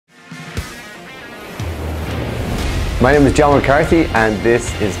My name is John McCarthy and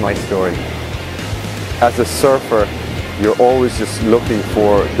this is my story. As a surfer, you're always just looking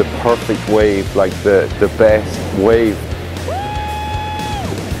for the perfect wave, like the best wave.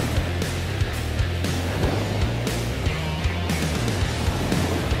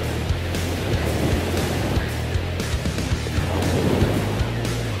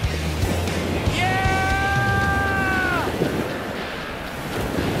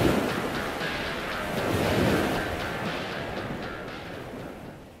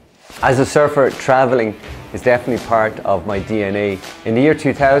 As a surfer, traveling is definitely part of my DNA. In the year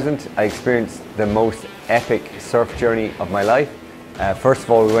 2000, I experienced the most epic surf journey of my life. First of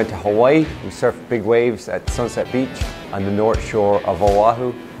all, we went to Hawaii. We surfed big waves at Sunset Beach on the north shore of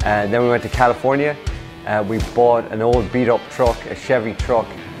Oahu. Then we went to California. We bought an old beat-up truck, a Chevy truck,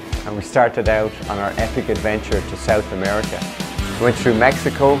 and we started out on our epic adventure to South America. We went through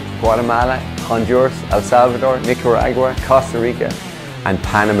Mexico, Guatemala, Honduras, El Salvador, Nicaragua, Costa Rica, and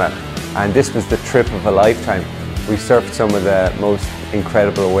Panama. And this was the trip of a lifetime. We surfed some of the most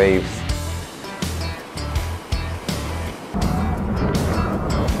incredible waves.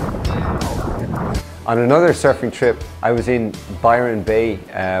 On another surfing trip, I was in Byron Bay,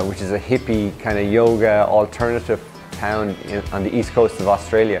 which is a hippie kind of yoga alternative town on the east coast of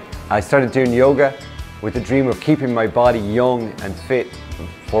Australia. I started doing yoga with the dream of keeping my body young and fit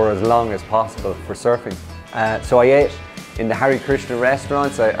for as long as possible for surfing. So I ate in the Hare Krishna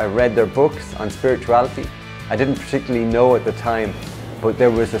restaurants. I read their books on spirituality. I didn't particularly know at the time, but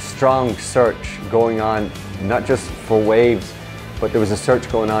there was a strong search going on, not just for waves, but there was a search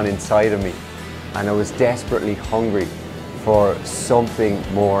going on inside of me. And I was desperately hungry for something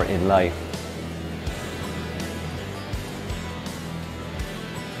more in life.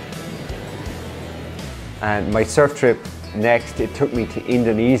 And my surf trip next, it took me to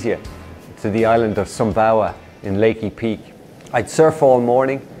Indonesia, to the island of Sumbawa in Lakey Peak. I'd surf all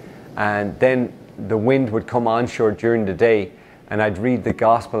morning and then the wind would come onshore during the day and I'd read the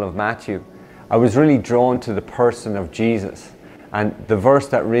Gospel of Matthew. I was really drawn to the person of Jesus, and the verse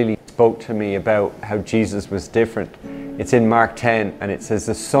that really spoke to me about how Jesus was different, it's in Mark 10 and it says,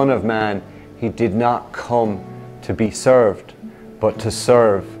 "The Son of Man, he did not come to be served, but to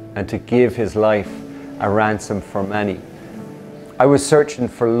serve and to give his life a ransom for many." I was searching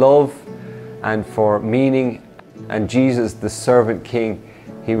for love and for meaning, and Jesus, the servant king,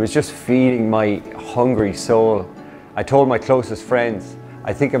 he was just feeding my hungry soul. I told my closest friends,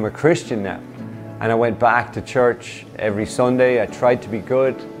 I think I'm a Christian now. And I went back to church every Sunday. I tried to be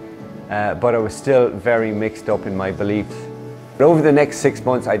good, but I was still very mixed up in my beliefs. But over the next 6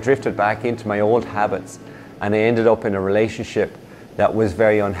 months, I drifted back into my old habits and I ended up in a relationship that was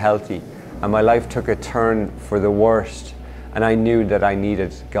very unhealthy. And my life took a turn for the worst, and I knew that I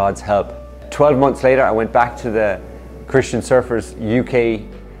needed God's help. 12 months later, I went back to the Christian Surfers UK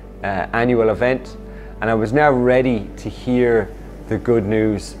annual event, and I was now ready to hear the good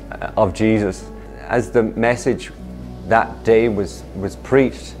news of Jesus. As the message that day was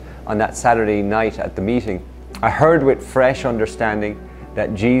preached on that Saturday night at the meeting, I heard with fresh understanding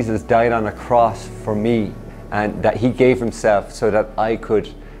that Jesus died on a cross for me and that he gave himself so that I could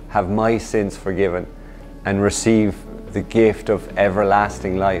have my sins forgiven and receive the gift of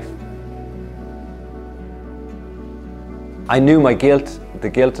everlasting life. I knew my guilt, the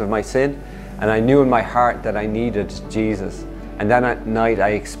guilt of my sin, and I knew in my heart that I needed Jesus. And then at night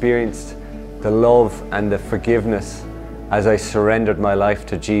I experienced the love and the forgiveness as I surrendered my life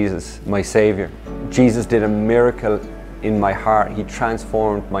to Jesus, my Savior. Jesus did a miracle in my heart. He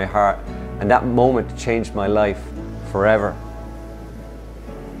transformed my heart, and that moment changed my life forever.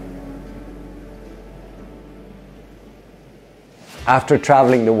 After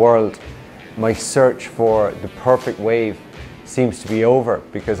traveling the world, my search for the perfect wave seems to be over,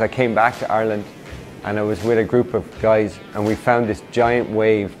 because I came back to Ireland and I was with a group of guys and we found this giant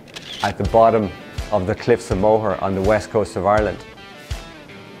wave at the bottom of the cliffs of Moher on the west coast of Ireland.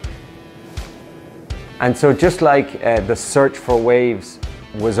 And so just like the search for waves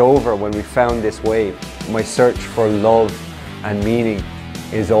was over when we found this wave, my search for love and meaning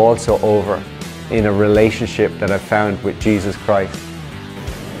is also over in a relationship that I found with Jesus Christ.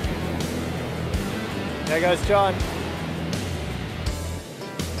 There goes John.